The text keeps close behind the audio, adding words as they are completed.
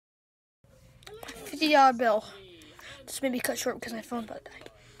$50 bill. This may be cut short because my phone's about to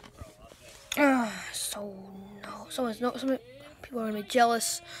die. Some people are gonna be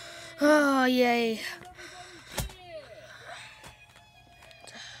jealous. Oh, yay.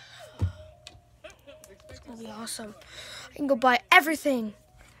 It's gonna be awesome. I can go buy everything.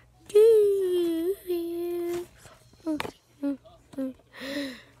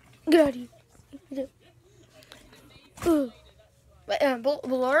 Got you.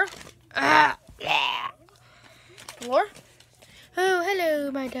 Laura? Laura? Oh,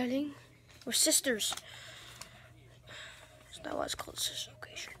 hello, my darling. We're sisters. It's not why it's called sister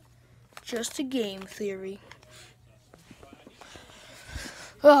location. Just a game theory.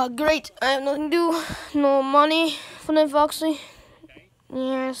 Oh, great. I have nothing to do. No money for that Foxy.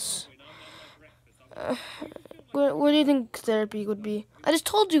 Yes. What do you think therapy would be? I just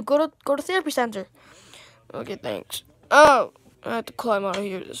told you, go to therapy center. Okay, thanks. Oh, I have to climb out of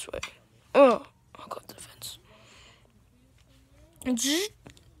here this way. Oh, I'll go up to the fence.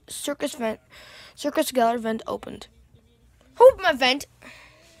 Circus gallery vent opened. Who opened my vent?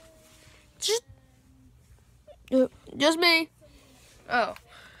 Just me. Oh,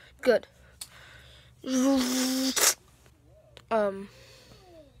 good.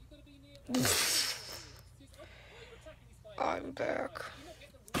 I'm back.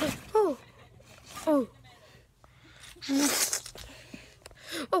 Oh.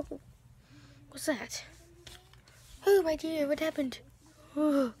 Oh, what's that? Oh, my dear, what happened?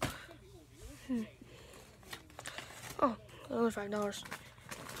 Oh, another $5.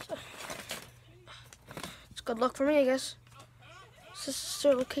 It's good luck for me, I guess.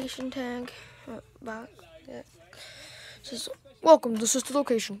 Sister location tag. Back. Yeah. Says, welcome to Sister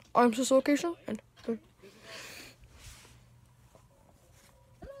Location. I'm Sister Location, and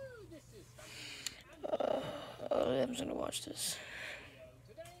I'm just gonna watch this.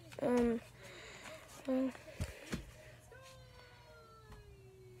 Go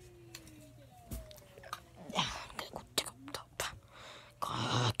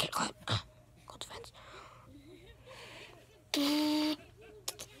to the fence.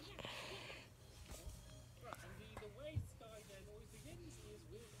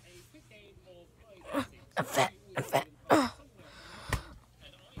 I'm fat.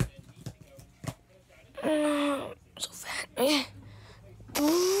 So fat.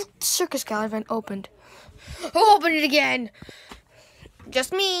 Circus gallery event opened. Who opened it again?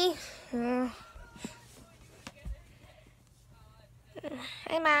 Just me. Hey,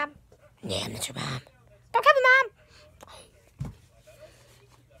 Mom. Yeah, I'm not your mom. Don't come,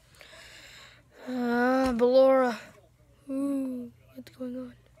 Mom. Ballora. Ooh, what's going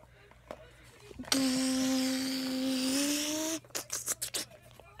on?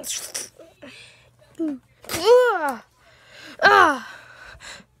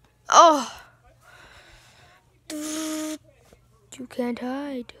 Oh. You can't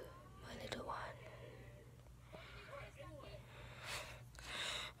hide, my little one.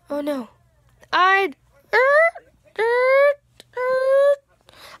 Oh no. Hide.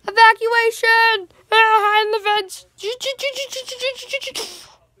 Evacuation. Hide in the vents.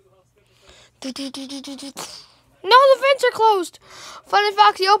 No, the vents are closed. Fun and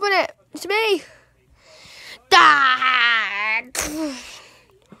Foxy, open it. It's me.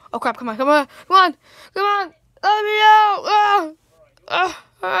 Oh crap, come on. Let me out.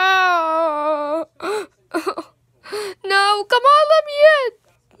 No, come on, let me in.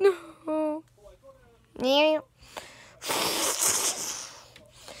 No.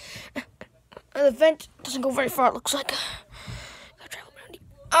 The vent doesn't go very far, it looks like.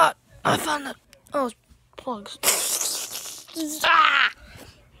 I found that. Oh, it's plugs. There's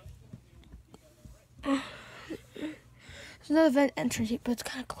another vent entrance, but it's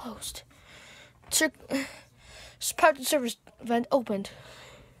kind of closed. Parking service vent opened.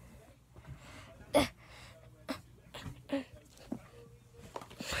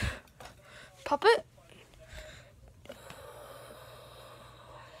 Puppet?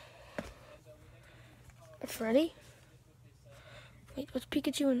 Freddy? Wait, what's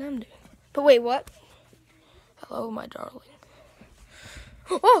Pikachu and them doing? But wait, what? Hello, my darling.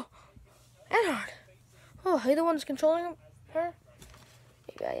 Oh! Edward! Oh, are you the one that's controlling her?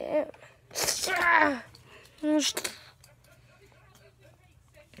 Maybe I am.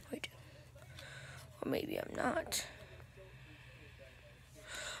 Wait. Or maybe I'm not.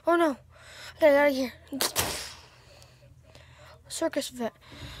 Oh no! I gotta get out of here. Circus vet.